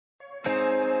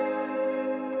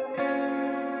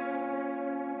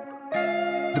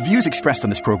The views expressed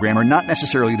on this program are not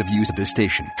necessarily the views of this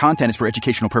station. Content is for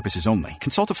educational purposes only.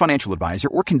 Consult a financial advisor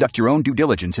or conduct your own due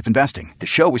diligence if investing. The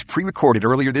show was pre-recorded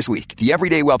earlier this week. The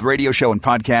Everyday Wealth radio show and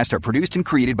podcast are produced and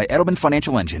created by Edelman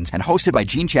Financial Engines and hosted by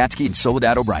Gene Chatzky and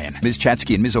Soledad O'Brien. Ms.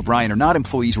 Chatzky and Ms. O'Brien are not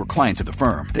employees or clients of the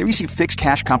firm. They receive fixed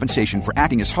cash compensation for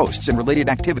acting as hosts and related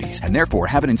activities, and therefore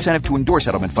have an incentive to endorse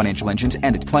Edelman Financial Engines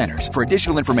and its planners. For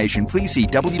additional information, please see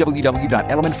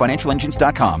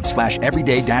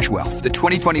www.edelmanfinancialengines.com/everyday-wealth. The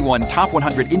 2021 Top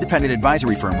 100 Independent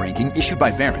Advisory Firm ranking issued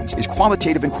by Barron's is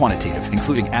qualitative and quantitative,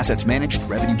 including assets managed,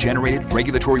 revenue generated,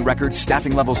 regulatory records,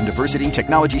 staffing levels and diversity,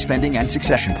 technology spending, and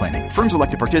succession planning. Firms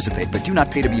elect to participate but do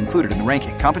not pay to be included in the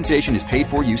ranking. Compensation is paid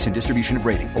for use and distribution of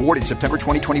rating. Awarded September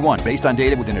 2021 based on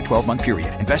data within a 12-month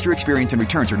period. Investor experience and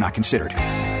returns are not considered.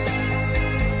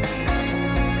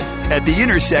 At the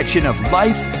intersection of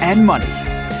life and money,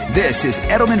 this is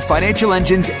Edelman Financial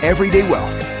Engines Everyday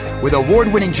Wealth with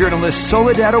award-winning journalist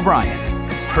Soledad O'Brien,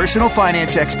 personal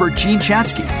finance expert Gene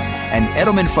Chatzky, and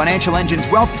Edelman Financial Engines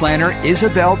wealth planner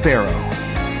Isabel Barrow.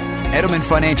 Edelman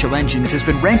Financial Engines has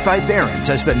been ranked by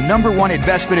Barron's as the #1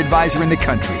 investment advisor in the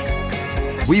country.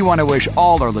 We want to wish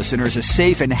all our listeners a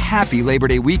safe and happy Labor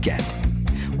Day weekend.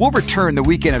 We'll return the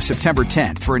weekend of September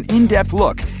 10th for an in-depth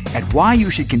look at why you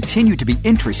should continue to be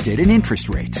interested in interest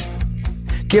rates.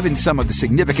 Given some of the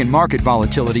significant market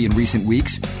volatility in recent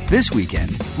weeks, this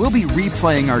weekend we'll be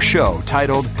replaying our show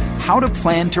titled How to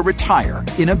Plan to Retire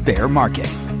in a Bear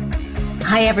Market.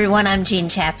 Hi, everyone. I'm Gene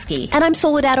Chatzky. And I'm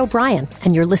Soledad O'Brien.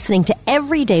 And you're listening to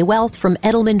Everyday Wealth from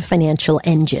Edelman Financial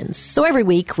Engines. So every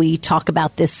week we talk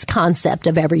about this concept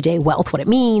of everyday wealth, what it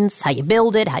means, how you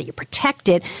build it, how you protect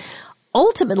it.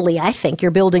 Ultimately, I think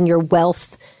you're building your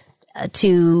wealth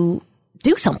to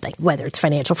do something, whether it's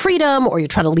financial freedom or you're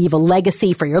trying to leave a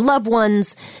legacy for your loved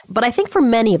ones. But I think for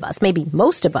many of us, maybe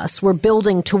most of us, we're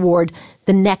building toward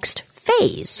the next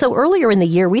phase. So earlier in the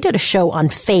year, we did a show on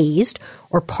phased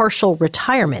or partial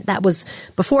retirement. That was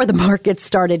before the market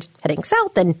started heading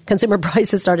south and consumer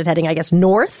prices started heading, I guess,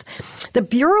 north. The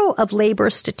Bureau of Labor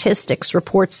Statistics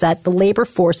reports that the labor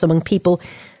force among people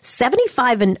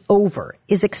 75 and over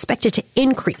is expected to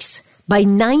increase by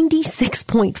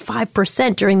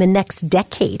 96.5% during the next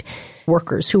decade.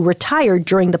 Workers who retired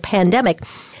during the pandemic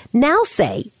now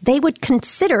say they would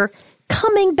consider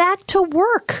coming back to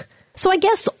work. So I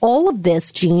guess all of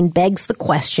this, Gene, begs the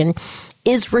question,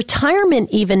 is retirement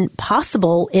even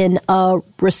possible in a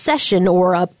recession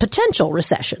or a potential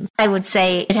recession? I would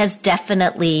say it has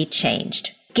definitely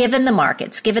changed. Given the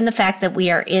markets, given the fact that we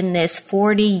are in this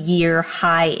 40-year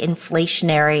high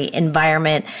inflationary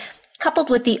environment, coupled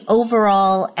with the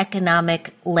overall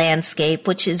economic landscape,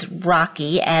 which is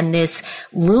rocky, and this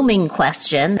looming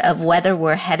question of whether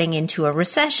we're heading into a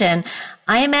recession,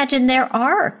 I imagine there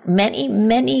are many,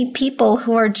 many people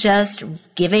who are just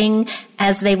giving,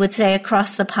 as they would say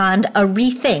across the pond, a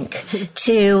rethink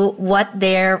to what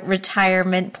their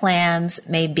retirement plans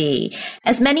may be.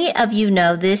 As many of you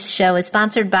know, this show is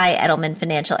sponsored by Edelman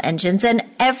Financial Engines, and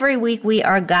every week we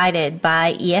are guided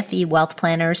by EFE wealth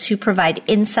planners who provide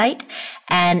insight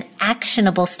and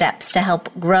actionable steps to help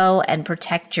grow and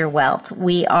protect your wealth.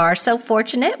 We are so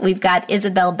fortunate. We've got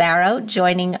Isabel Barrow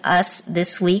joining us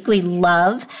this week. We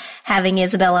love having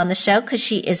Isabel on the show because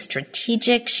she is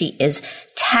strategic. She is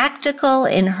tactical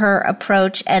in her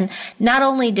approach. And not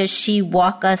only does she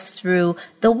walk us through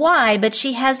the why, but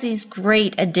she has these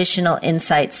great additional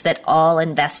insights that all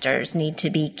investors need to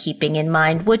be keeping in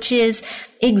mind, which is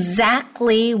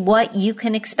exactly what you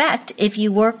can expect if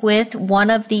you work with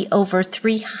one of the over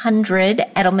 300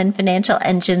 Edelman Financial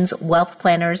Engines wealth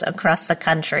planners across the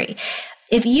country.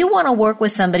 If you want to work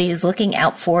with somebody who's looking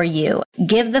out for you,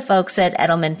 give the folks at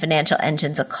Edelman Financial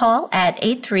Engines a call at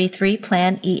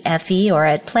 833-PLAN-EFE or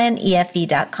at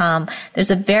planefe.com.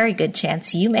 There's a very good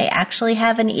chance you may actually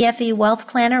have an EFE wealth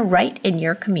planner right in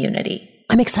your community.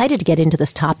 I'm excited to get into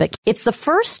this topic. It's the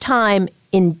first time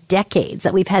in decades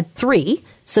that we've had 3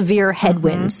 severe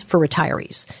headwinds for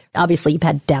retirees. Obviously, you've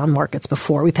had down markets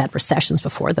before. We've had recessions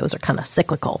before. Those are kind of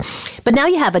cyclical. But now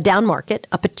you have a down market,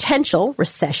 a potential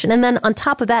recession, and then on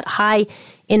top of that, high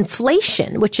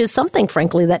inflation, which is something,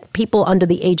 frankly, that people under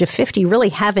the age of 50 really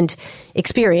haven't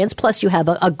experienced. Plus, you have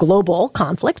a global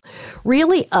conflict.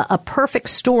 Really a perfect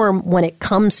storm when it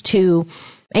comes to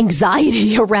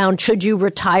anxiety around, should you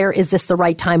retire? Is this the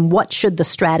right time? What should the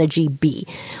strategy be?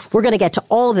 We're going to get to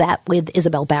all of that with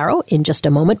Isabel Barrow in just a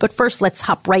moment. But first, let's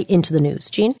hop right into the news.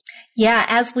 Gene? Yeah,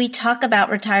 as we talk about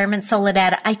retirement,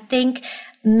 Soledad, I think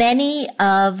many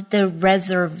of the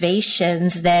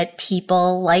reservations that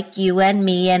people like you and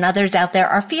me and others out there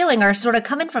are feeling are sort of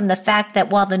coming from the fact that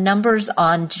while the numbers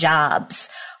on jobs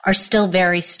are still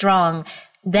very strong,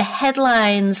 the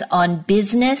headlines on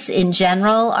business in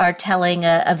general are telling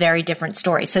a very different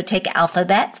story. So take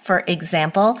Alphabet, for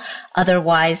example,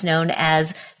 otherwise known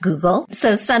as Google.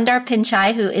 So Sundar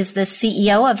Pichai, who is the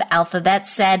CEO of Alphabet,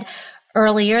 said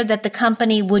earlier that the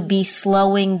company would be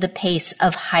slowing the pace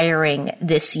of hiring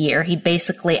this year. He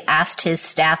basically asked his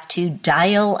staff to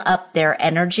dial up their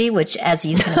energy, which, as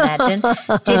you can imagine,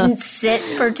 didn't sit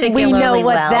particularly well. We know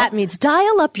what that means.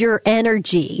 Dial up your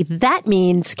energy. That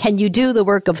means, can you do the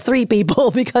work of 3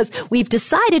 people? Because we've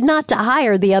decided not to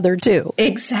hire the other 2.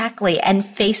 Exactly. And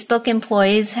Facebook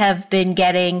employees have been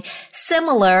getting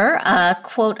similar,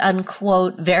 quote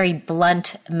unquote, very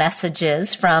blunt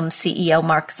messages from CEO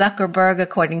Mark Zuckerberg.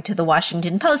 According to the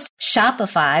Washington Post,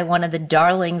 Shopify, one of the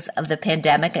darlings of the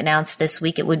pandemic, announced this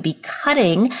week it would be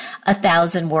cutting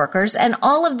 1,000 workers. And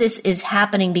all of this is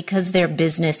happening because their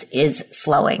business is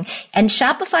slowing. And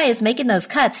Shopify is making those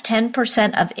cuts,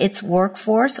 10% of its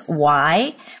workforce.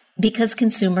 Why? Because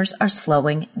consumers are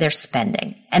slowing their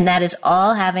spending. And that is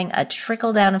all having a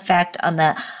trickle-down effect on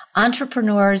the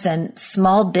entrepreneurs and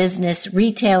small business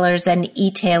retailers and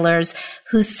e-tailers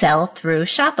who sell through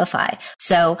Shopify.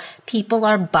 So people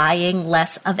are buying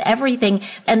less of everything.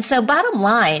 And so bottom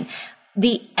line,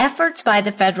 the efforts by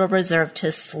the Federal Reserve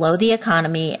to slow the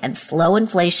economy and slow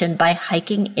inflation by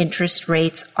hiking interest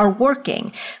rates are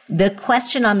working. The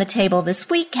question on the table this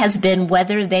week has been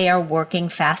whether they are working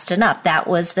fast enough. That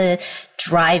was the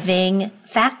driving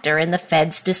factor in the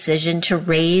Fed's decision to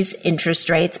raise interest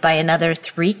rates by another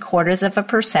 0.75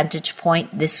 percentage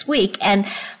point this week. And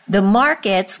the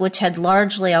markets, which had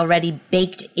largely already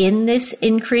baked in this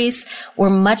increase, were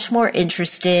much more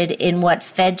interested in what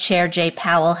Fed Chair Jay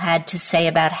Powell had to say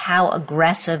about how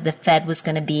aggressive the Fed was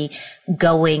going to be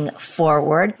going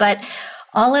forward. But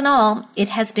all in all, it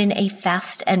has been a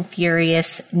fast and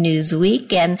furious news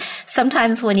week. And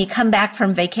sometimes when you come back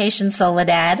from vacation,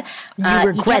 Soledad, you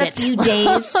regret it. You get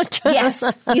a few days. Yes,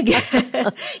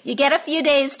 you get a few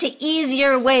days to ease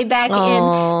your way back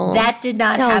in. That did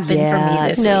not happen for me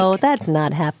this week. No, that's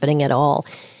not happening at all.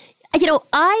 You know,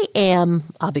 I am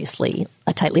obviously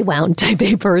a tightly wound type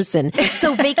A person.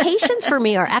 So vacations for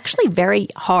me are actually very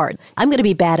hard. I'm going to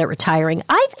be bad at retiring.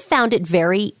 I've found it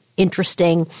very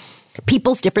interesting,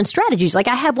 people's different strategies. Like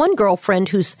I have one girlfriend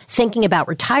who's thinking about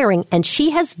retiring, and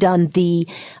she has done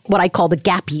what I call the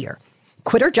gap year.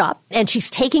 Quit her job, and she's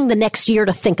taking the next year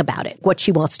to think about it, what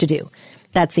she wants to do.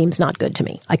 That seems not good to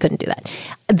me. I couldn't do that.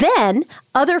 Then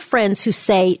other friends who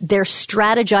say they're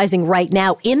strategizing right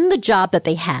now in the job that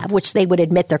they have, which they would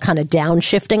admit they're kind of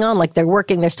downshifting on, like they're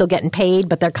working, they're still getting paid,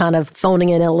 but they're kind of phoning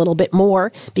in a little bit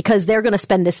more because they're going to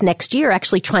spend this next year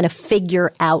actually trying to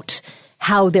figure out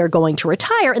how they're going to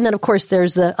retire. And then, of course,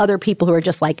 there's the other people who are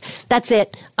just like, that's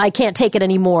it. I can't take it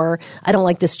anymore. I don't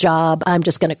like this job. I'm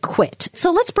just going to quit. So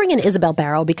let's bring in Isabel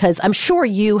Barrow, because I'm sure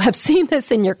you have seen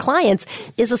this in your clients.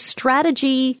 Is a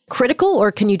strategy critical,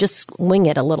 or can you just wing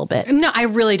it a little bit? No, I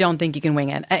really don't think you can wing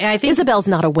it. I think Isabel's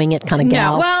not a wing it kind of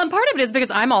gal. No, well, and part of it is because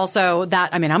I'm also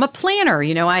that, I'm a planner.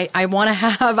 You know, I want to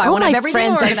have everything organized. My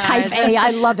friends are type A.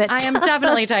 I love it. I am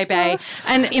definitely type A.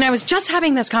 And, I was just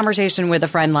having this conversation with a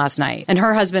friend last night. And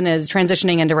her husband is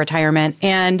transitioning into retirement.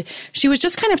 And she was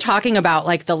just kind of talking about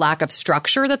like the lack of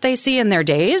structure that they see in their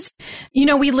days.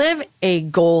 We live a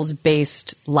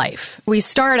goals-based life. We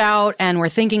start out and we're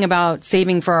thinking about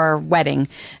saving for our wedding.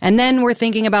 And then we're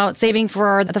thinking about saving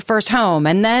for the first home.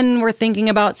 And then we're thinking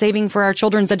about saving for our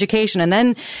children's education. And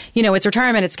then, it's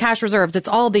retirement, it's cash reserves, it's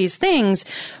all these things.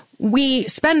 We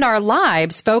spend our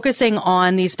lives focusing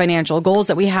on these financial goals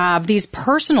that we have, these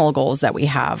personal goals that we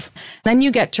have. Then you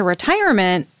get to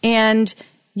retirement and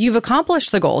you've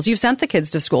accomplished the goals. You've sent the kids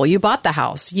to school. You bought the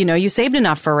house. You saved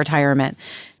enough for retirement.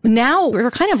 Now we're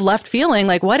kind of left feeling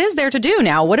like, what is there to do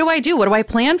now? What do I do? What do I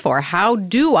plan for? How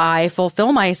do I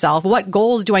fulfill myself? What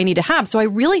goals do I need to have? So I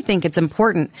really think it's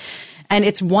important. And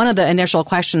it's one of the initial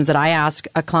questions that I ask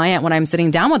a client when I'm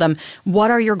sitting down with them. What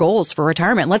are your goals for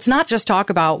retirement? Let's not just talk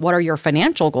about what are your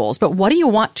financial goals, but what do you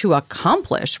want to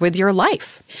accomplish with your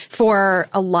life? For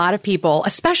a lot of people,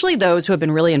 especially those who have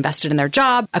been really invested in their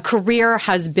job, a career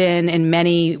has been in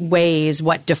many ways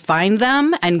what defined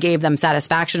them and gave them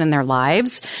satisfaction in their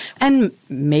lives. And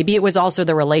maybe it was also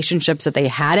the relationships that they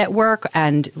had at work,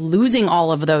 and losing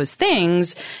all of those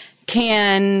things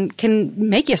can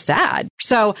make you sad.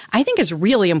 So I think it's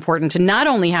really important to not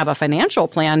only have a financial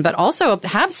plan, but also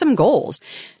have some goals.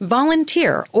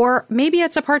 Volunteer, or maybe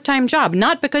it's a part-time job,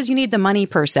 not because you need the money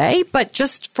per se, but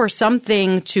just for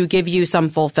something to give you some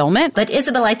fulfillment. But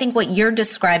Isabel, I think what you're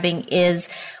describing is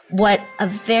what a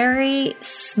very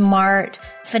smart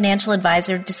financial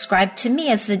advisor described to me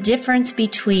as the difference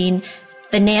between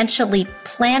financially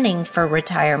planning for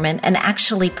retirement and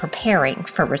actually preparing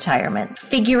for retirement,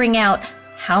 figuring out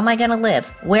how am I going to live?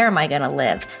 Where am I going to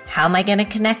live? How am I going to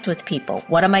connect with people?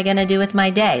 What am I going to do with my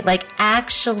day? Like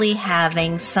actually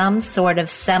having some sort of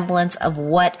semblance of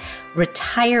what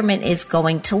retirement is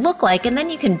going to look like. And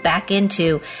then you can back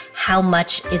into how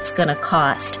much it's going to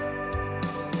cost.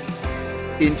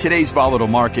 In today's volatile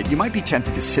market, you might be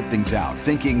tempted to sit things out,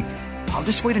 thinking, I'll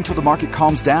just wait until the market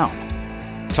calms down.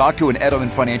 Talk to an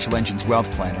Edelman Financial Engines wealth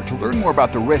planner to learn more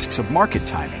about the risks of market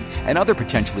timing and other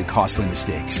potentially costly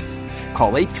mistakes.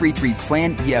 Call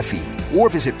 833-PLAN-EFE or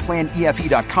visit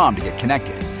planefe.com to get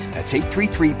connected. That's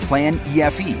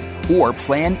 833-PLAN-EFE or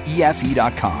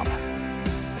planefe.com.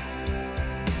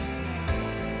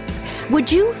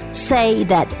 Would you say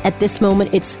that at this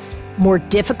moment it's more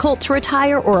difficult to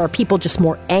retire, or are people just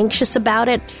more anxious about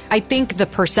it? I think the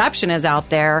perception is out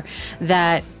there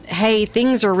that, hey,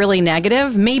 things are really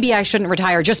negative. Maybe I shouldn't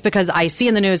retire just because I see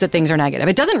in the news that things are negative.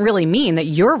 It doesn't really mean that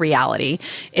your reality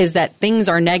is that things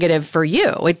are negative for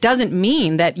you. It doesn't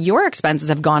mean that your expenses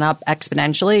have gone up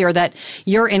exponentially or that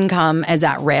your income is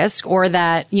at risk or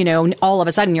that, all of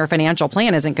a sudden your financial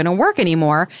plan isn't going to work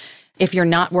anymore. If you're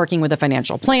not working with a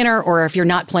financial planner or if you're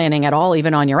not planning at all,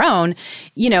 even on your own,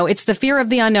 it's the fear of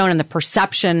the unknown and the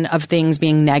perception of things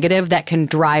being negative that can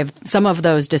drive some of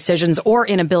those decisions or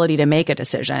inability to make a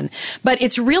decision. But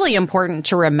it's really important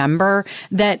to remember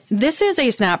that this is a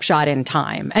snapshot in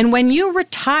time. And when you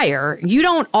retire, you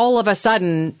don't all of a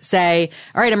sudden say,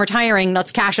 all right, I'm retiring.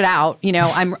 Let's cash it out.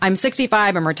 I'm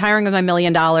 65. I'm retiring with my $1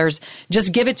 million.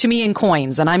 Just give it to me in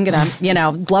coins and I'm going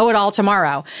to, blow it all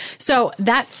tomorrow. So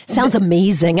that sounds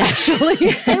amazing, actually.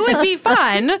 It would be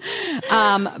fun.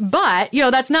 But,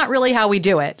 that's not really how we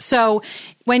do it. So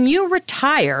when you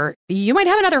retire, you might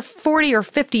have another 40 or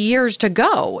 50 years to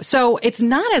go. So it's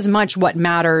not as much what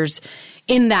matters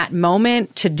in that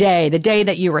moment today, the day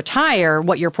that you retire,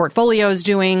 what your portfolio is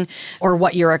doing or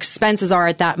what your expenses are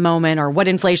at that moment or what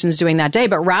inflation is doing that day,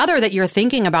 but rather that you're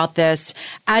thinking about this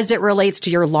as it relates to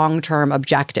your long-term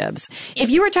objectives. If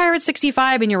you retire at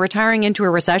 65 and you're retiring into a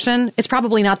recession, it's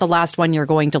probably not the last one you're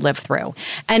going to live through.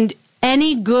 And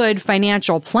any good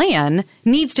financial plan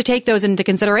needs to take those into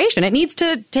consideration. It needs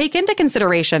to take into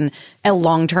consideration a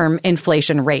long-term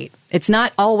inflation rate. It's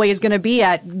not always going to be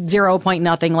at 0 point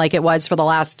nothing like it was for the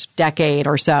last decade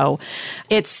or so.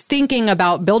 It's thinking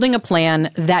about building a plan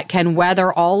that can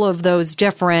weather all of those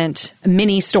different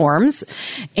mini storms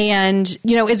and,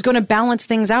 is going to balance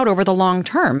things out over the long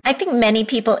term. I think many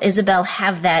people, Isabel,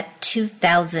 have that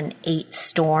 2008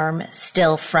 storm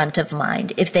still front of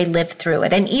mind if they lived through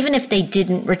it. And even if they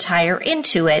didn't retire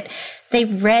into it, they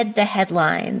read the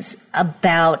headlines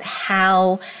about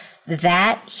how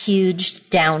that huge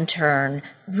downturn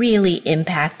really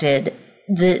impacted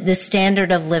the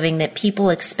standard of living that people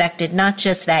expected, not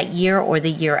just that year or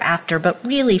the year after, but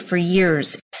really for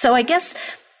years. So I guess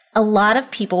a lot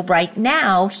of people right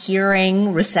now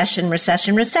hearing recession,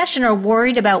 are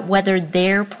worried about whether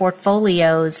their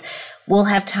portfolios will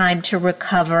have time to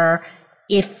recover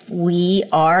if we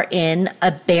are in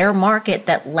a bear market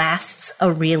that lasts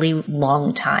a really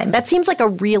long time. That seems like a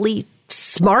really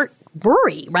smart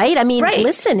worry, right? I mean,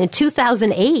 Listen, in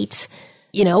 2008,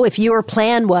 if your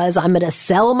plan was, I'm going to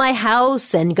sell my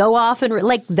house and go off and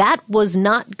that was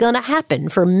not going to happen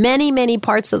for many, many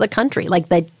parts of the country.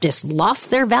 They just lost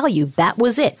their value. That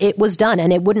was it. It was done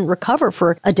and it wouldn't recover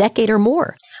for a decade or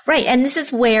more. Right. And this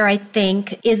is where I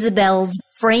think Isabel's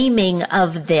framing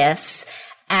of this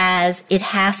as it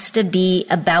has to be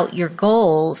about your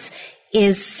goals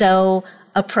is so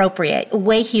appropriate.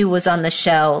 Wayhue was on the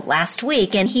show last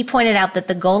week and he pointed out that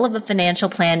the goal of a financial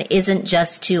plan isn't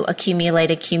just to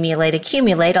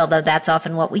accumulate, although that's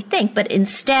often what we think, but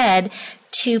instead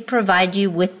to provide you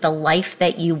with the life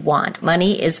that you want.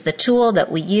 Money is the tool that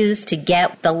we use to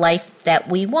get the life that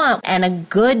we want. And a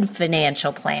good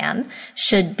financial plan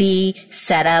should be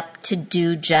set up to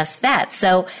do just that.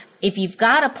 So if you've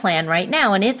got a plan right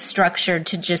now and it's structured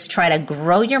to just try to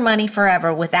grow your money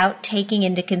forever without taking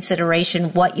into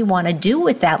consideration what you want to do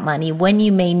with that money, when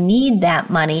you may need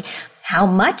that money, how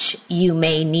much you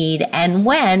may need and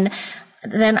when,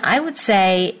 then I would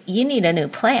say you need a new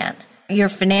plan. Your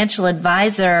financial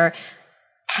advisor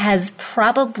has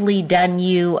probably done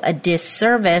you a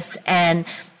disservice and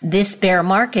this bear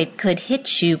market could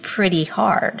hit you pretty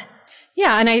hard.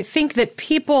 Yeah, and I think that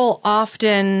people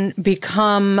often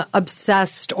become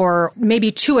obsessed or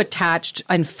maybe too attached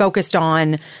and focused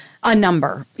on a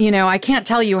number. I can't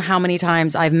tell you how many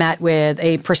times I've met with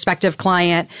a prospective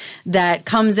client that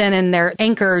comes in and they're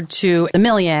anchored to $1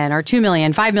 million or $2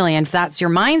 million, $5 million. If that's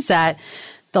your mindset,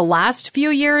 the last few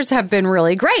years have been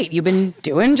really great. You've been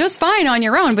doing just fine on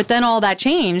your own, but then all that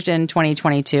changed in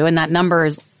 2022, and that number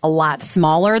is a lot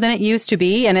smaller than it used to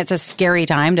be, and it's a scary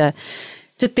time to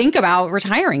think about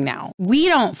retiring now. We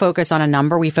don't focus on a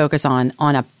number, we focus on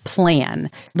a plan.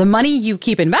 The money you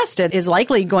keep invested is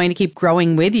likely going to keep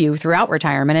growing with you throughout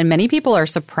retirement, and many people are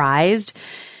surprised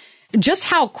just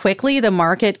how quickly the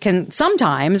market can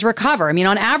sometimes recover. I mean,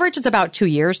 on average, it's about 2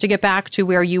 years to get back to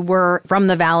where you were from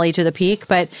the valley to the peak.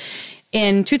 But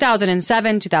in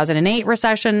 2007, 2008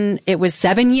 recession, it was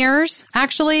 7 years,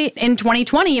 actually. In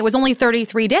 2020, it was only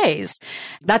 33 days.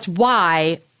 That's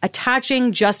why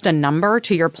attaching just a number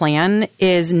to your plan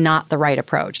is not the right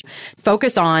approach.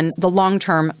 Focus on the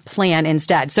long-term plan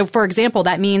instead. So for example,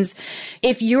 that means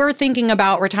if you're thinking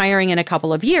about retiring in a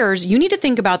couple of years, you need to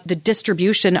think about the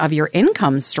distribution of your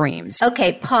income streams.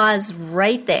 Okay, pause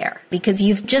right there because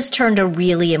you've just turned a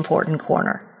really important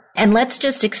corner. And let's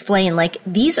just explain,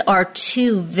 these are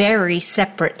two very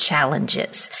separate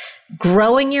challenges.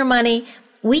 Growing your money,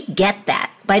 we get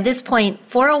that. By this point,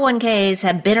 401ks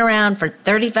have been around for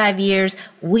 35 years.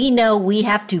 We know we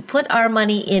have to put our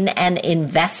money in and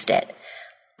invest it.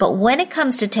 But when it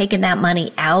comes to taking that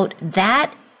money out,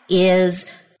 that is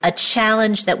a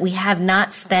challenge that we have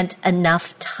not spent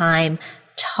enough time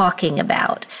talking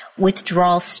about.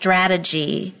 Withdrawal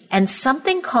strategy and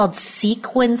something called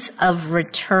sequence of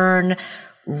return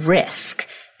risk.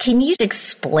 Can you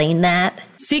explain that?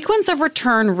 Sequence of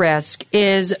return risk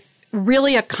is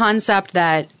really a concept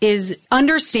that is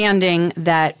understanding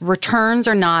that returns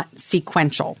are not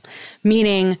sequential,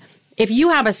 meaning if you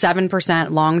have a 7%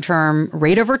 long-term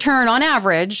rate of return on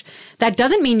average, that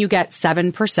doesn't mean you get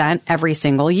 7% every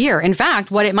single year. In fact,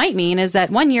 what it might mean is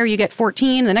that one year you get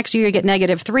 14, the next year you get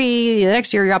 -3, the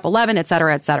next year you're up 11, et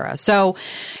cetera, et cetera. So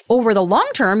over the long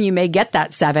term, you may get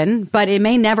that 7, but it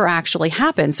may never actually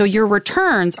happen. So your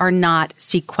returns are not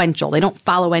sequential. They don't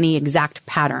follow any exact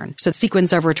pattern. So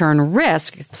sequence of return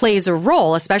risk plays a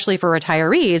role, especially for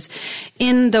retirees,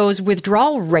 in those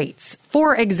withdrawal rates.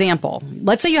 For example,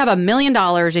 let's say you have $1 million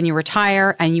and you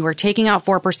retire and you are taking out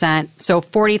 4%, so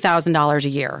 $40,000 a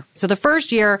year. So the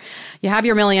first year you have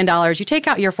your $1 million, you take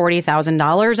out your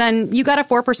 $40,000 and you got a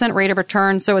 4% rate of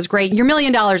return, so it's great. Your $1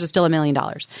 million is still $1 million.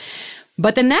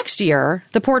 But the next year,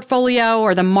 the portfolio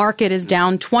or the market is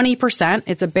down 20%.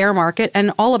 It's a bear market.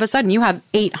 And all of a sudden you have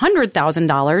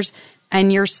 $800,000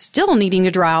 and you're still needing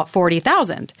to draw out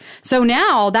 $40,000. So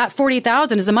now that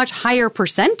 $40,000 is a much higher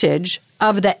percentage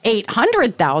of the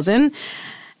 $800,000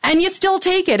 and you still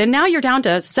take it. And now you're down to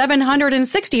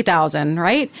 $760,000,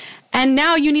 right? And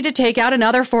now you need to take out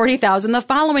another $40,000 the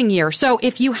following year. So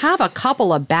if you have a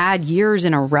couple of bad years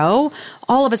in a row,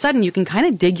 all of a sudden you can kind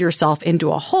of dig yourself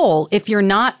into a hole if you're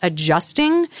not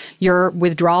adjusting your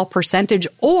withdrawal percentage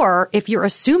or if you're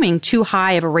assuming too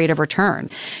high of a rate of return.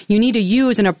 You need to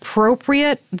use an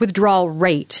appropriate withdrawal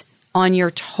rate on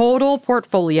your total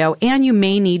portfolio, and you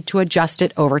may need to adjust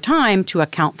it over time to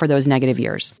account for those negative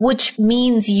years. Which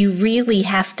means you really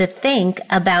have to think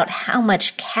about how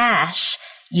much cash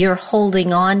you're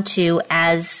holding on to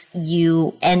as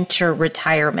you enter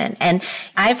retirement. And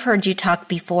I've heard you talk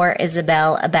before,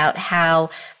 Isabel, about how,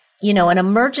 an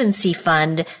emergency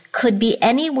fund could be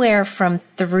anywhere from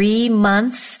 3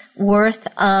 months worth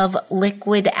of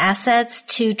liquid assets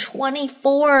to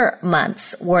 24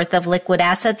 months worth of liquid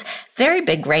assets. Very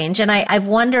big range. And I've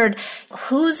wondered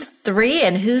who's 3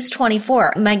 and who's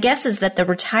 24. My guess is that the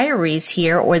retirees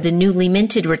here or the newly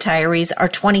minted retirees are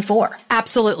 24.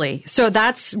 Absolutely. So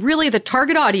that's really the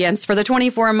target audience for the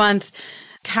 24-month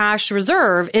cash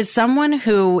reserve is someone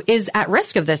who is at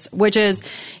risk of this, which is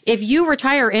if you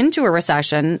retire into a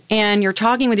recession and you're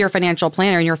talking with your financial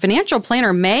planner and your financial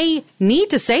planner may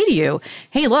need to say to you,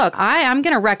 hey, look, I'm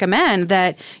going to recommend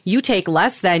that you take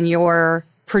less than your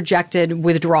projected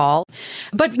withdrawal.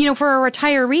 But, for a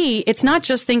retiree, it's not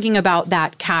just thinking about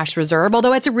that cash reserve,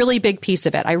 although it's a really big piece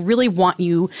of it. I really want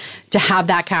you to have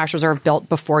that cash reserve built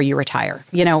before you retire.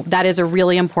 That is a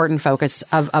really important focus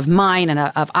of mine and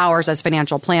of ours as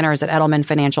financial planners at Edelman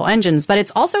Financial Engines. But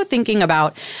it's also thinking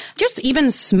about just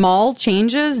even small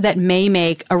changes that may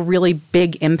make a really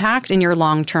big impact in your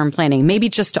long-term planning, maybe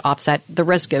just to offset the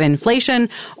risk of inflation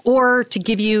or to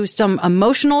give you some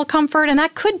emotional comfort. And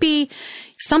that could be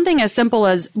something as simple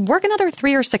as work another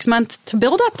 3 or 6 months to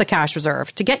build up the cash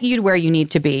reserve to get you to where you need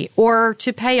to be, or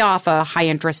to pay off a high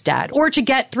interest debt, or to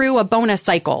get through a bonus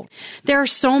cycle. There are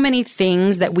so many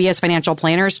things that we as financial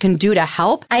planners can do to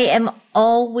help. I am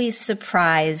always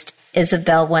surprised,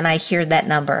 Isabel, when I hear that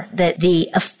number, that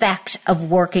the effect of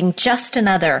working just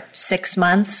another 6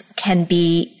 months can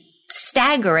be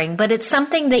staggering, but it's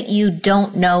something that you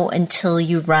don't know until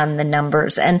you run the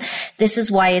numbers. And this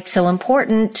is why it's so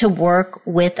important to work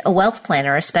with a wealth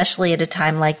planner, especially at a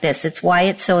time like this. It's why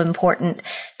it's so important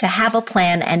to have a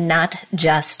plan and not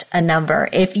just a number.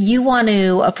 If you want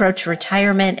to approach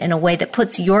retirement in a way that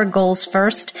puts your goals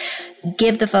first,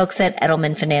 give the folks at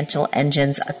Edelman Financial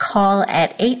Engines a call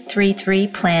at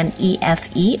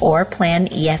 833-PLAN-EFE or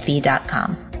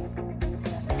planefe.com.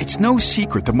 It's no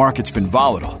secret the market's been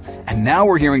volatile, and now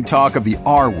we're hearing talk of the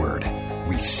R word,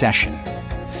 recession.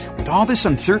 With all this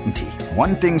uncertainty,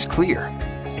 one thing's clear.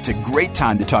 It's a great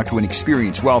time to talk to an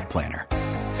experienced wealth planner.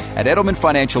 At Edelman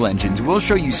Financial Engines, we'll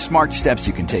show you smart steps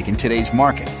you can take in today's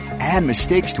market and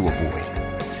mistakes to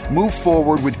avoid. Move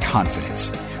forward with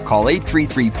confidence. Call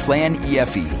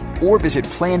 833-PLAN-EFE or visit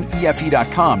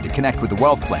planefe.com to connect with a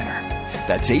wealth planner.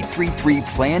 That's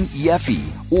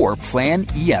 833-PLAN-EFE or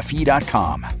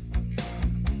planefe.com.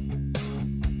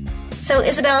 So,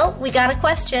 Isabel, we got a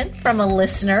question from a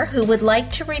listener who would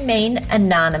like to remain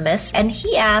anonymous, and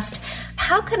he asked,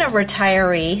 how can a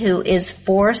retiree who is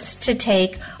forced to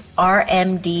take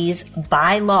RMDs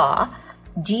by law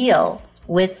deal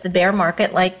with the bear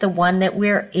market like the one that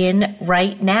we're in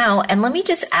right now? And let me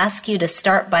just ask you to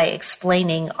start by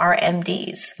explaining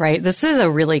RMDs. Right. This is a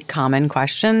really common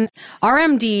question.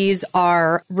 RMDs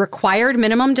are required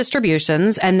minimum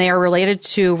distributions, and they are related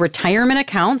to retirement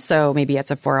accounts. So maybe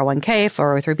it's a 401k,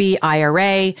 403b,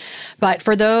 IRA. But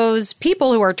for those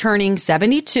people who are turning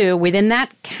 72 within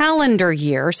that calendar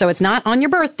year, so it's not on your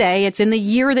birthday, it's in the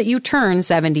year that you turn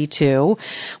 72,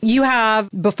 you have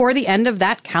before the end of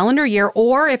that calendar year,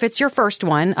 or if it's your first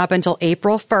one, up until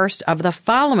April 1st of the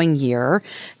following year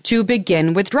to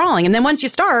begin withdrawing. And then once you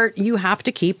start, you have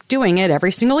to keep doing it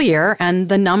every single year, and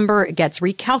the number gets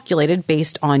recalculated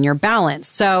based on your balance.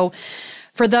 So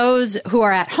for those who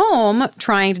are at home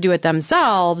trying to do it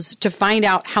themselves, to find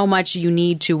out how much you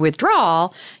need to withdraw,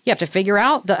 you have to figure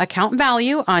out the account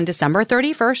value on December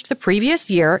 31st, the previous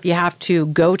year. You have to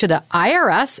go to the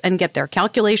IRS and get their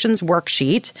calculations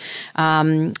worksheet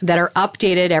that are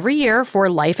updated every year for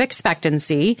life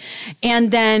expectancy.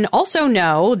 And then also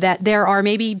know that there are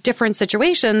maybe different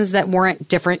situations that warrant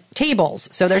different tables.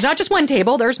 So there's not just one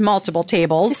table, there's multiple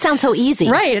tables. This sounds so easy.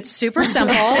 Right. It's super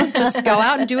simple. Just go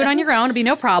out and do it on your own. It'll be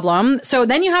no problem. So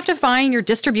then you have to find your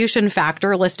distribution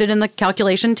factor listed in the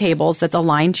calculation tables that's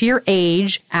aligned to your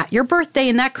age at your birthday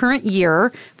in that current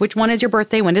year. Which one is your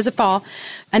birthday? When does it fall?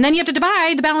 And then you have to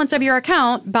divide the balance of your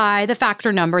account by the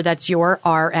factor number that's your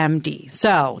RMD.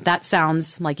 So that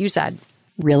sounds, like you said,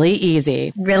 really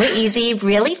easy. Really easy,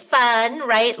 really fun,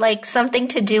 right? Like something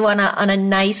to do on a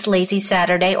nice lazy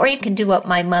Saturday. Or you can do what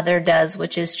my mother does,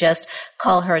 which is just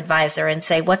call her advisor and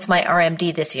say, what's my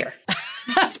RMD this year?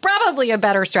 That's probably a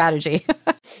better strategy.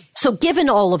 So given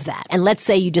all of that, and let's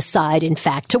say you decide, in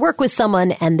fact, to work with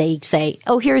someone and they say,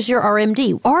 oh, here's your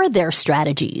RMD. Are there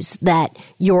strategies that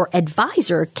your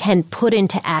advisor can put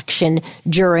into action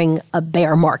during a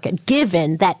bear market,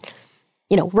 given that,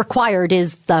 you know, required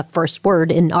is the first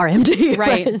word in RMD?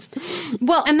 Right.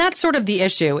 Well, and that's sort of the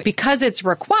issue. Because it's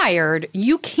required,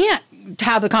 you can't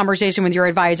have a conversation with your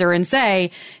advisor and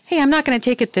say, hey, I'm not going to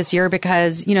take it this year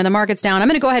because, you know, the market's down. I'm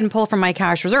going to go ahead and pull from my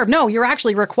cash reserve. No, you're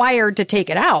actually required to take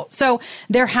it out. So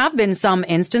there have been some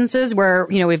instances where,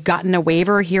 you know, we've gotten a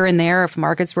waiver here and there if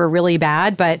markets were really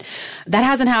bad, but that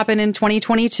hasn't happened in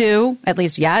 2022, at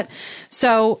least yet.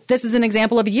 So this is an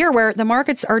example of a year where the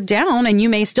markets are down and you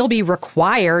may still be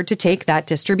required to take that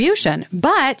distribution,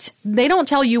 but they don't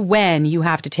tell you when you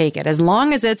have to take it. As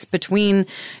long as it's between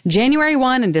January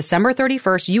 1 and December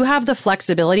 31st, you have the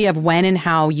flexibility of when and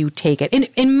how you take it.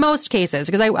 In most cases,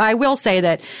 because I will say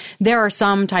that there are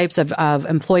some types of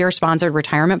employer-sponsored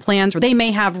retirement plans where they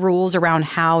may have rules around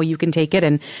how you can take it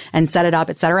and set it up,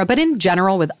 et cetera. But in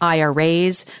general, with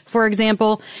IRAs, for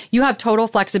example, you have total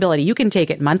flexibility. You can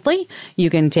take it monthly, you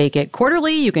can take it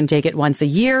quarterly, you can take it once a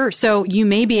year. So you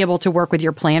may be able to work with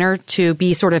your planner to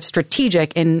be sort of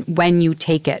strategic in when you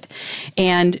take it.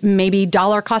 And maybe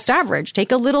dollar cost average,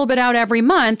 take a little bit out every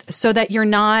month so that you're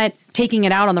not taking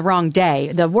it out on the wrong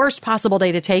day, the worst possible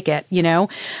day to take it, you know,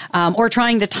 or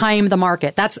trying to time the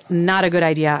market. That's not a good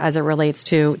idea as it relates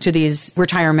to these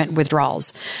retirement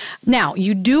withdrawals. Now,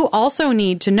 you do also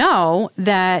need to know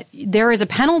that there is a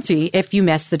penalty if you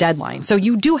miss the deadline. So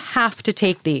you do have to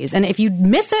take these. And if you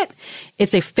miss it,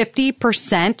 it's a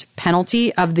 50%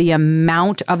 penalty of the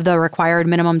amount of the required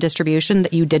minimum distribution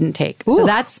that you didn't take. Ooh. So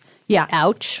that's, yeah.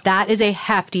 Ouch. That is a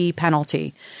hefty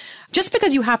penalty. Just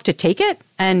because you have to take it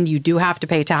and you do have to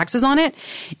pay taxes on it,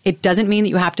 it doesn't mean that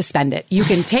you have to spend it. You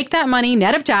can take that money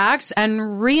net of tax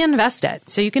and reinvest it.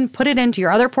 So you can put it into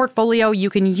your other portfolio. You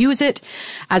can use it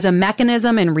as a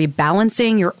mechanism in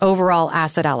rebalancing your overall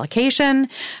asset allocation.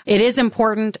 It is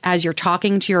important as you're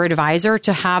talking to your advisor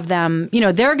to have them,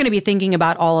 they're going to be thinking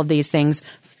about all of these things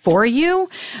for you.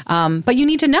 But you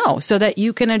need to know so that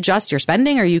you can adjust your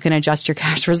spending or you can adjust your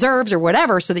cash reserves or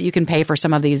whatever so that you can pay for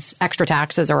some of these extra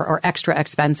taxes or extra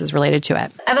expenses related to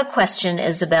it. I have a question,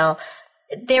 Isabel.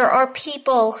 There are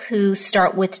people who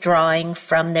start withdrawing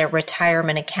from their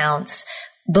retirement accounts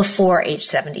before age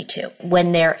 72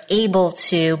 when they're able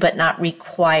to, but not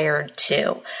required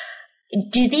to.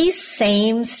 Do these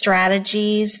same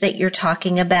strategies that you're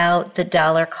talking about, the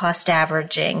dollar cost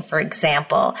averaging, for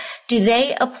example, do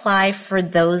they apply for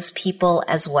those people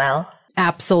as well?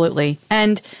 Absolutely.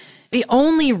 And the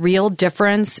only real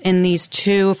difference in these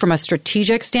two from a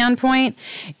strategic standpoint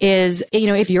is,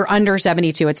 if you're under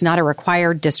 72, it's not a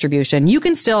required distribution. You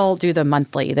can still do the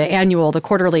monthly, the annual, the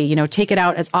quarterly, take it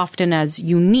out as often as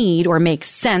you need or makes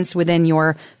sense within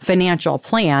your financial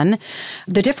plan.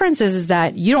 The difference is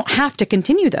that you don't have to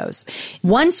continue those.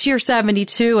 Once you're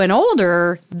 72 and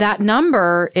older, that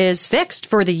number is fixed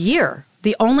for the year.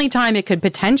 The only time it could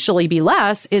potentially be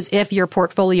less is if your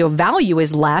portfolio value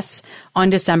is less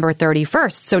on December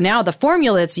 31st. So now the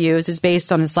formula that's used is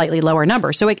based on a slightly lower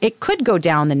number. So it could go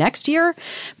down the next year,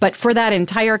 but for that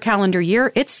entire calendar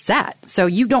year, it's set. So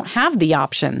you don't have the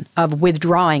option of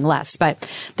withdrawing less. But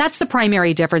that's the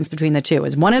primary difference between the two,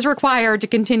 is one is required to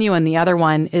continue and the other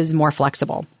one is more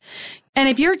flexible. And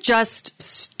if you're just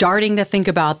starting to think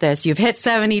about this, you've hit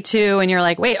 72 and you're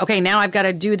like, wait, okay, now I've got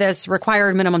to do this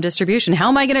required minimum distribution. How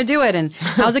am I going to do it? And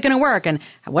how's it going to work? And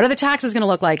what are the taxes going to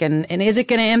look like? And is it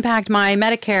going to impact my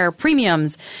Medicare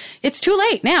premiums? It's too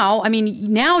late now. I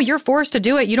mean, now you're forced to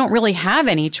do it. You don't really have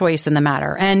any choice in the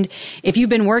matter. And if you've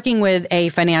been working with a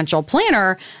financial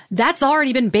planner, that's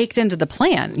already been baked into the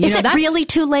plan. Is it really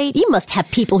too late? You must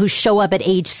have people who show up at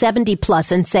age 70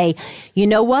 plus and say, you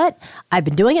know what? I've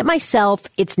been doing it myself.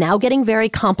 It's now getting very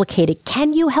complicated.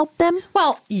 Can you help them?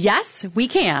 Well, yes, we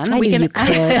can. I knew you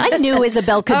could. I knew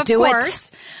Isabel could do it. Of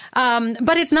course.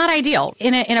 But it's not ideal.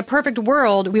 In a perfect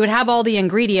world, we would have all the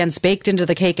ingredients baked into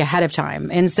the cake ahead of time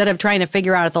instead of trying to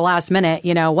figure out at the last minute,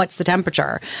 what's the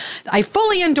temperature. I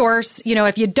fully endorse,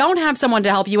 if you don't have someone to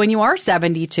help you and you are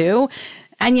 72,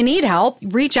 and you need help,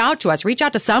 reach out to us, reach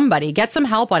out to somebody, get some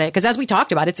help on it. Because as we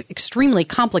talked about, it's extremely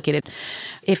complicated.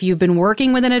 If you've been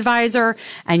working with an advisor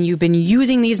and you've been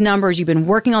using these numbers, you've been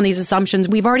working on these assumptions,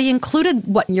 we've already included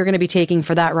what you're going to be taking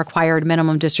for that required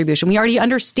minimum distribution. We already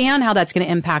understand how that's going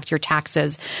to impact your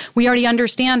taxes. We already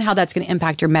understand how that's going to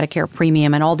impact your Medicare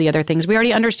premium and all the other things. We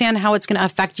already understand how it's going to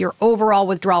affect your overall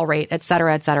withdrawal rate, et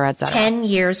cetera, et cetera, et cetera. 10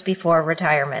 years before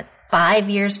retirement, 5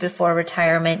 years before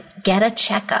retirement, get a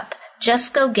checkup.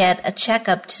 Just go get a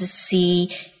checkup to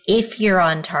see if you're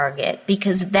on target,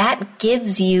 because that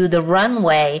gives you the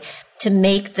runway to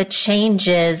make the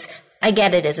changes. I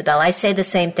get it, Isabel. I say the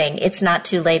same thing. It's not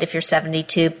too late if you're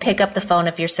 72. Pick up the phone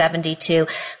if you're 72,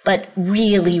 but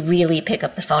really, really pick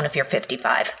up the phone if you're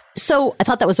 55. So I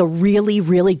thought that was a really,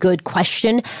 really good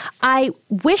question. I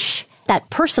wish that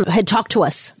person had talked to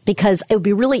us, because it would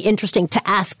be really interesting to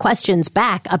ask questions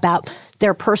back about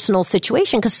their personal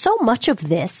situation, because so much of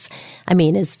this,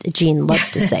 as Jean loves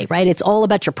to say, right, it's all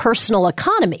about your personal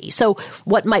economy. So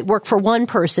what might work for one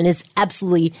person is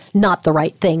absolutely not the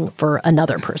right thing for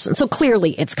another person. So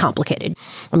clearly it's complicated.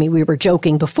 We were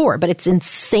joking before, but it's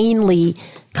insanely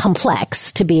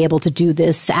complex to be able to do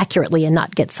this accurately and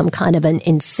not get some kind of an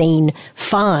insane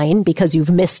fine because you've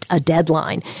missed a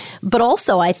deadline. But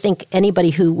also, I think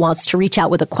anybody who wants to reach out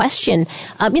with a question,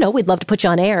 we'd love to put you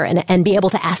on air and be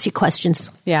able to ask you questions.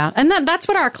 Yeah. And that's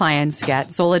what our clients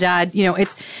get. Soledad,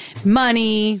 it's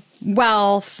money,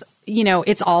 wealth,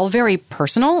 it's all very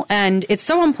personal, and it's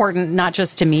so important, not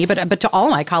just to me, but to all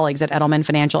my colleagues at Edelman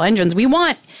Financial Engines. We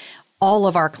want all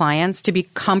of our clients to be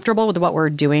comfortable with what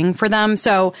we're doing for them.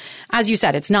 So as you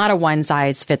said, it's not a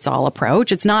one-size-fits-all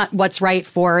approach. It's not what's right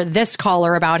for this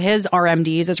caller about his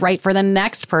RMDs is right for the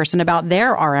next person about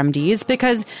their RMDs,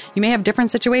 because you may have different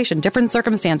situation, different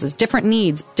circumstances, different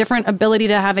needs, different ability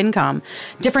to have income,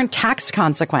 different tax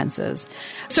consequences.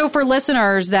 So for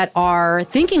listeners that are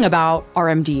thinking about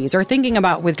RMDs or thinking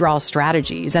about withdrawal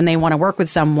strategies and they want to work with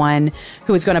someone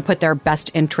who is going to put their best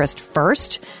interest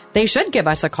first, they should give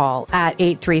us a call at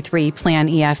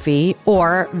 833-PLAN-EFE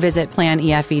or visit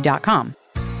planefe.com.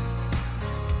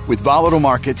 With volatile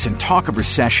markets and talk of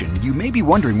recession, you may be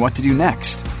wondering what to do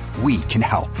next. We can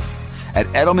help. At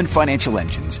Edelman Financial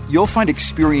Engines, you'll find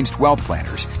experienced wealth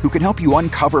planners who can help you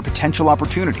uncover potential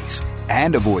opportunities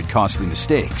and avoid costly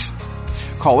mistakes.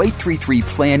 Call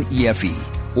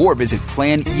 833-PLAN-EFE or visit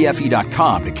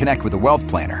planefe.com to connect with a wealth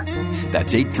planner.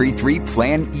 That's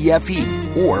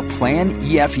 833-PLAN-EFE or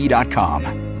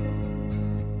planefe.com.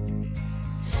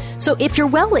 So if you're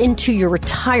well into your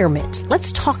retirement,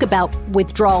 let's talk about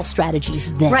withdrawal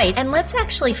strategies then. Right. And let's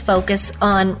actually focus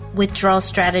on withdrawal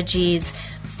strategies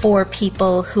for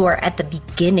people who are at the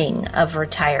beginning of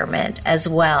retirement as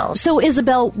well. So,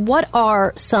 Isabel, what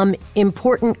are some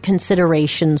important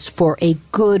considerations for a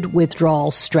good withdrawal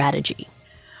strategy?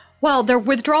 Well, the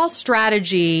withdrawal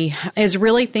strategy is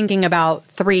really thinking about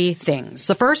three things.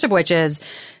 The first of which is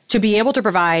to be able to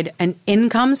provide an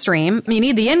income stream. You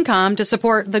need the income to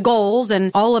support the goals and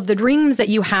all of the dreams that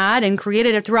you had and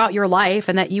created throughout your life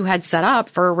and that you had set up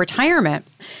for retirement.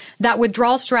 That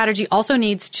withdrawal strategy also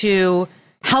needs to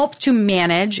help to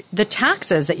manage the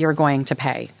taxes that you're going to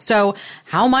pay. So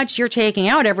how much you're taking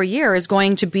out every year is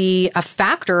going to be a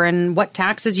factor in what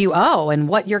taxes you owe and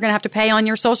what you're going to have to pay on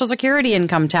your Social Security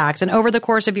income tax and over the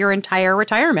course of your entire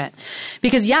retirement.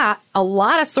 Because a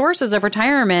lot of sources of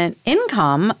retirement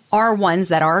income are ones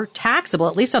that are taxable,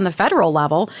 at least on the federal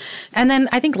level. And then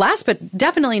I think last but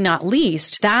definitely not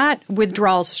least, that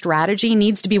withdrawal strategy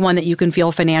needs to be one that you can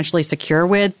feel financially secure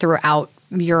with throughout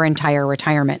your entire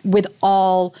retirement, with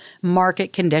all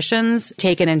market conditions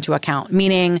taken into account,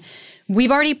 meaning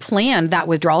we've already planned that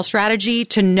withdrawal strategy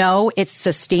to know it's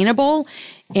sustainable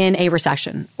in a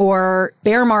recession or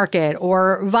bear market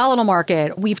or volatile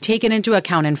market. We've taken into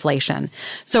account inflation.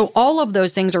 So all of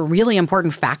those things are really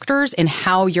important factors in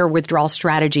how your withdrawal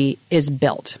strategy is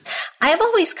built. I've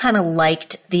always kind of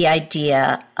liked the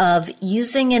idea of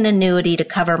using an annuity to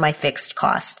cover my fixed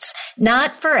costs.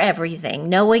 Not for everything,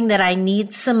 knowing that I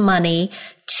need some money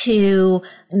to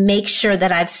make sure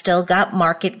that I've still got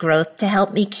market growth to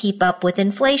help me keep up with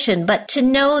inflation, but to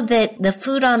know that the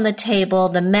food on the table,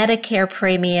 the Medicare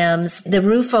premiums, the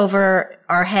roof over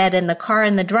our head and the car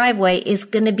in the driveway is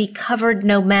going to be covered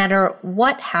no matter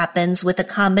what happens, with a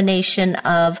combination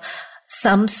of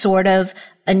some sort of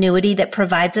annuity that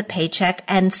provides a paycheck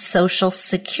and Social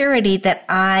Security that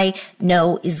I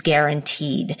know is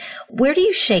guaranteed. Where do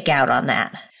you shake out on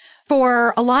that?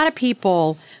 For a lot of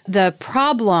people, the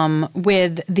problem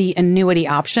with the annuity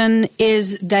option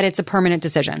is that it's a permanent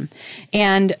decision.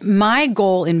 And my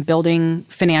goal in building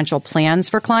financial plans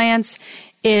for clients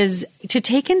is to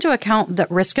take into account the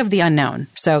risk of the unknown.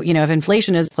 So, if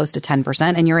inflation is close to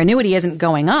 10% and your annuity isn't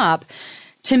going up,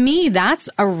 to me, that's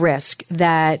a risk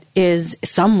that is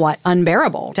somewhat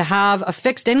unbearable. To have a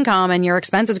fixed income and your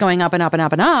expenses going up and up and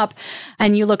up and up,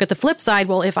 and you look at the flip side,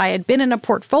 well, if I had been in a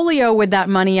portfolio with that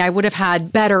money, I would have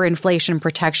had better inflation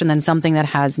protection than something that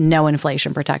has no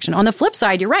inflation protection. On the flip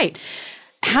side, you're right.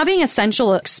 Having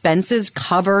essential expenses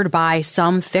covered by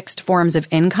some fixed forms of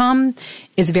income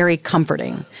is very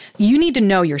comforting. You need to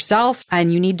know yourself,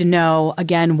 and you need to know,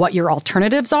 again, what your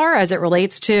alternatives are as it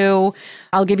relates to,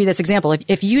 I'll give you this example.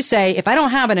 If you say, if I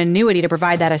don't have an annuity to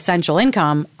provide that essential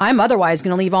income, I'm otherwise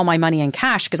going to leave all my money in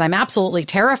cash because I'm absolutely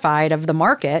terrified of the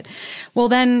market. Well,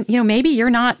 then, maybe you're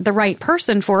not the right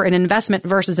person for an investment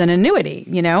versus an annuity,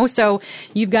 So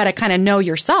you've got to kind of know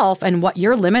yourself and what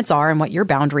your limits are and what your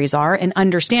boundaries are, and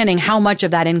understanding how much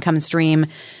of that income stream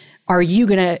are you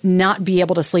going to not be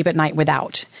able to sleep at night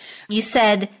without. You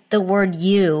said the word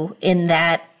 "you" in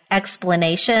that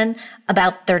explanation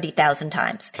about 30,000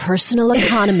 times. Personal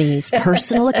economies,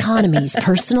 personal economies,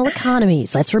 personal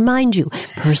economies. Let's remind you,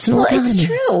 personal economies. It's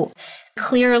true.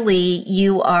 Clearly,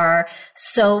 you are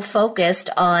so focused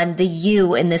on the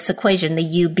you in this equation, the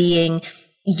you being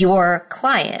your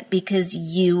client, because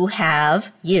you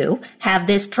have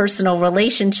this personal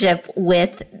relationship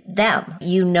with them.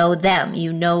 You know them.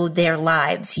 You know their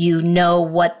lives. You know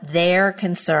what their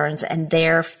concerns and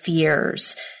their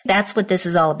fears. That's what this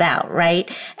is all about, right?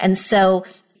 And so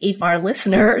if our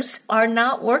listeners are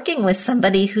not working with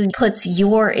somebody who puts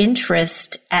your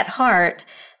interest at heart,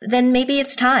 then maybe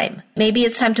it's time. Maybe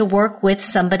it's time to work with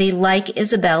somebody like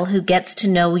Isabel who gets to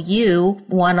know you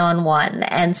one-on-one.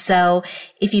 And so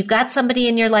if you've got somebody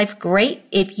in your life, great.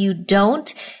 If you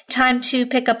don't, time to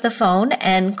pick up the phone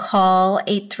and call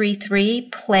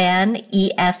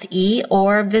 833-PLAN-EFE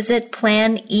or visit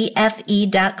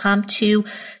planefe.com to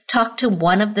talk to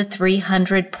one of the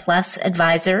 300 plus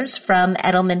advisors from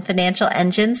Edelman Financial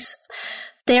Engines.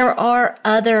 There are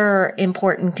other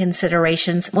important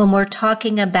considerations when we're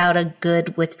talking about a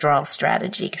good withdrawal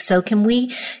strategy. So can we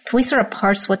sort of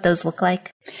parse what those look like?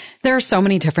 There are so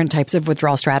many different types of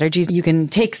withdrawal strategies. You can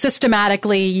take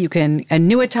systematically, you can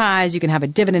annuitize, you can have a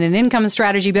dividend and income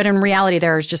strategy, but in reality,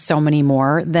 there's just so many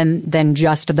more than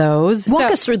just those.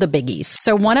 Walk us through the biggies.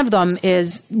 So one of them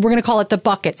is, we're going to call it the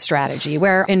bucket strategy,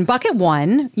 where in bucket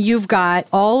one, you've got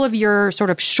all of your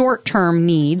sort of short-term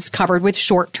needs covered with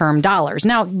short-term dollars.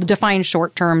 Now, define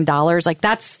short-term dollars, like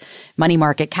that's money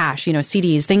market cash,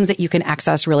 CDs, things that you can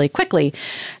access really quickly.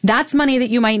 That's money that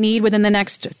you might need within the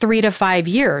next 3 to 5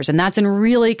 years. And that's in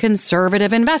really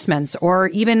conservative investments or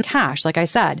even cash, like I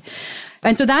said.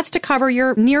 And so that's to cover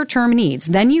your near-term needs.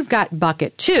 Then you've got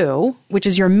bucket 2, which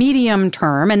is your medium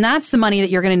term. And that's the money that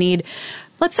you're going to need,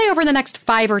 let's say, over the next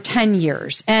 5 or 10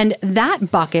 years. And that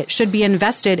bucket should be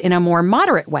invested in a more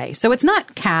moderate way. So it's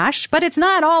not cash, but it's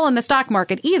not all in the stock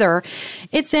market either.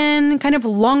 It's in kind of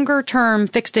longer-term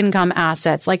fixed income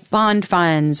assets like bond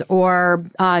funds or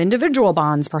individual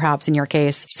bonds, perhaps in your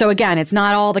case. So again, it's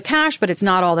not all the cash, but it's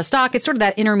not all the stock. It's sort of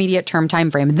that intermediate term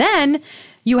time frame. Then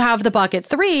you have the bucket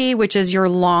 3, which is your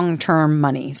long-term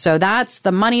money. So that's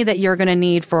the money that you're going to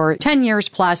need for 10 years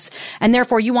plus, and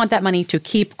therefore you want that money to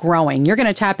keep growing. You're going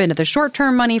to tap into the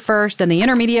short-term money first, then the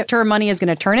intermediate-term money is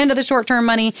going to turn into the short-term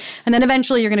money, and then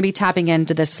eventually you're going to be tapping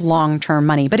into this long-term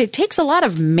money. But it takes a lot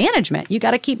of management. You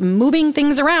got to keep moving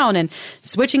things around and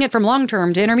switching it from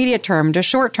long-term to intermediate-term to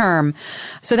short-term.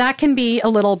 So that can be a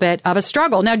little bit of a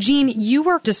struggle. Now, Jean, you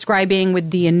were describing with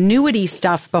the annuity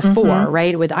stuff before,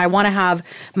 right? With I want to have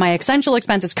my essential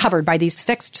expenses covered by these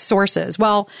fixed sources.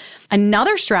 Well,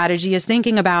 another strategy is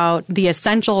thinking about the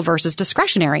essential versus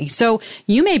discretionary. So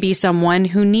you may be someone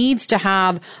who needs to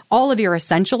have all of your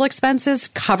essential expenses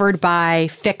covered by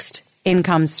fixed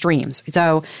income streams.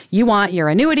 So you want your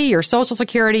annuity, your Social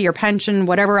Security, your pension,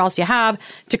 whatever else you have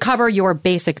to cover your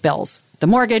basic bills. The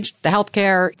mortgage, the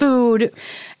healthcare, food,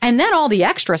 and then all the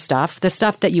extra stuff, the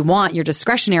stuff that you want, your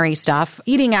discretionary stuff,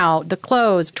 eating out, the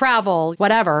clothes, travel,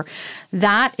 whatever,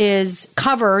 that is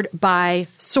covered by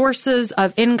sources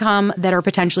of income that are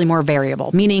potentially more variable,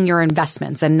 meaning your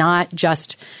investments and not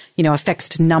just, a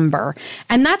fixed number.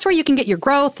 And that's where you can get your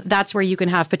growth. That's where you can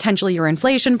have potentially your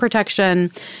inflation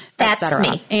protection, That's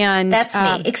me. And that's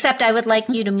me. Except I would like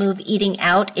you to move eating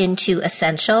out into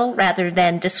essential rather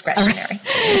than discretionary.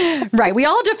 Right. We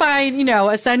all define,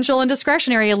 essential and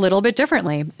discretionary a little bit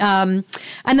differently. And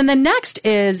then the next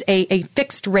is a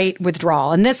fixed rate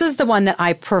withdrawal. And this is the one that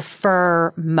I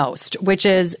prefer most, which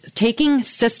is taking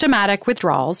systematic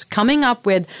withdrawals, coming up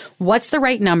with what's the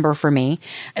right number for me.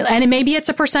 And maybe it's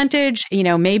a percentage,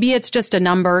 maybe it's just a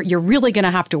number. You're really going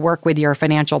to have to work with your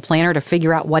financial planner to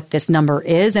figure out what this number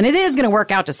is. And it is going to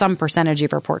work out to some percentage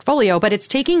of your portfolio, but it's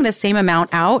taking the same amount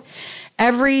out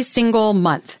every single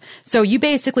month. So you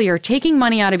basically are taking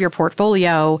money out of your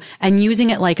portfolio and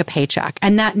using it like a paycheck.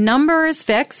 And that number is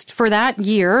fixed for that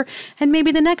year. And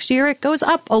maybe the next year it goes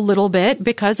up a little bit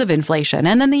because of inflation.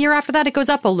 And then the year after that, it goes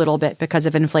up a little bit because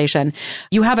of inflation.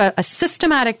 You have a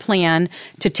systematic plan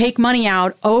to take money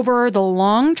out over the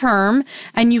long term,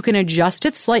 and you can adjust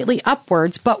it slightly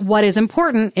upwards. But what is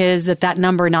important is that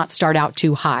number not start out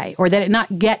too high, or that it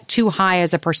not get too high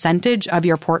as a percentage of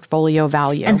your portfolio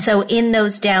value. And so in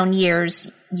those down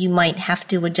years, you might have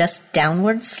to adjust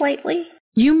downwards slightly?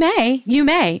 You may.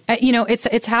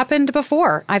 It's happened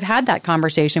before. I've had that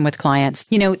conversation with clients.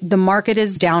 The market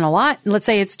is down a lot. Let's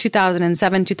say it's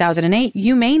 2007, 2008.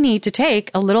 You may need to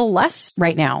take a little less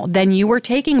right now than you were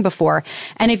taking before.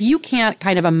 And if you can't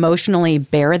kind of emotionally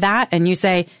bear that and you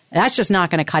say, that's just not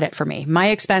going to cut it for me. My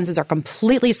expenses are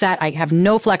completely set. I have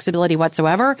no flexibility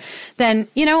whatsoever. Then,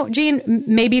 Jean,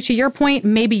 maybe to your point,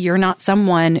 maybe you're not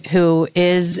someone who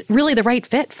is really the right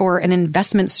fit for an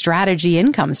investment strategy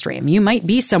income stream. You might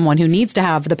be someone who needs to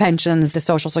have the pensions, the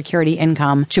Social Security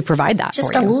income to provide that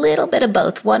just for you. Just a little bit of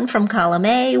both. One from column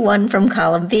A, one from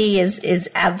column B is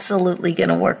absolutely going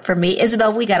to work for me.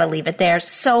 Isabel, we got to leave it there.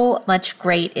 So much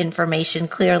great information.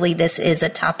 Clearly, this is a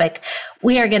topic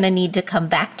we are going to need to come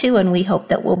back to, and we hope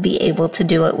that we'll be able to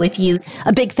do it with you.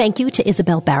 A big thank you to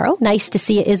Isabel Barrow. Nice to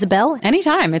see you, Isabel.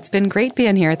 Anytime. It's been great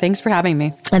being here. Thanks for having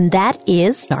me. And that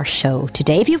is our show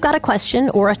today. If you've got a question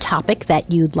or a topic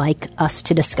that you'd like us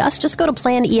to discuss, just go to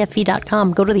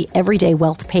planefe.com. Go to the Everyday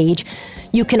Wealth page.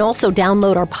 You can also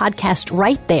download our podcast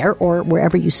right there or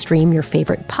wherever you stream your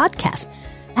favorite podcast.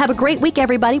 Have a great week,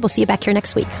 everybody. We'll see you back here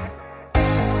next week.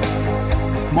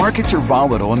 Markets are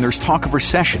volatile and there's talk of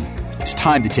recession. It's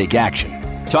time to take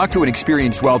action. Talk to an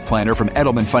experienced wealth planner from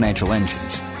Edelman Financial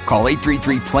Engines. Call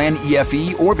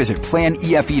 833-PLAN-EFE or visit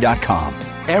planefe.com.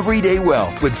 Everyday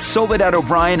Wealth with Soledad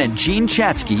O'Brien and Jean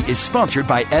Chatzky is sponsored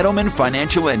by Edelman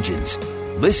Financial Engines.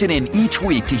 Listen in each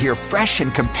week to hear fresh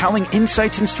and compelling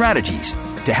insights and strategies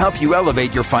to help you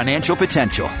elevate your financial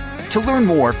potential. To learn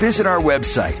more, visit our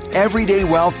website,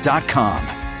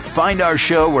 everydaywealth.com. Find our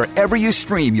show wherever you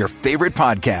stream your favorite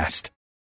podcast.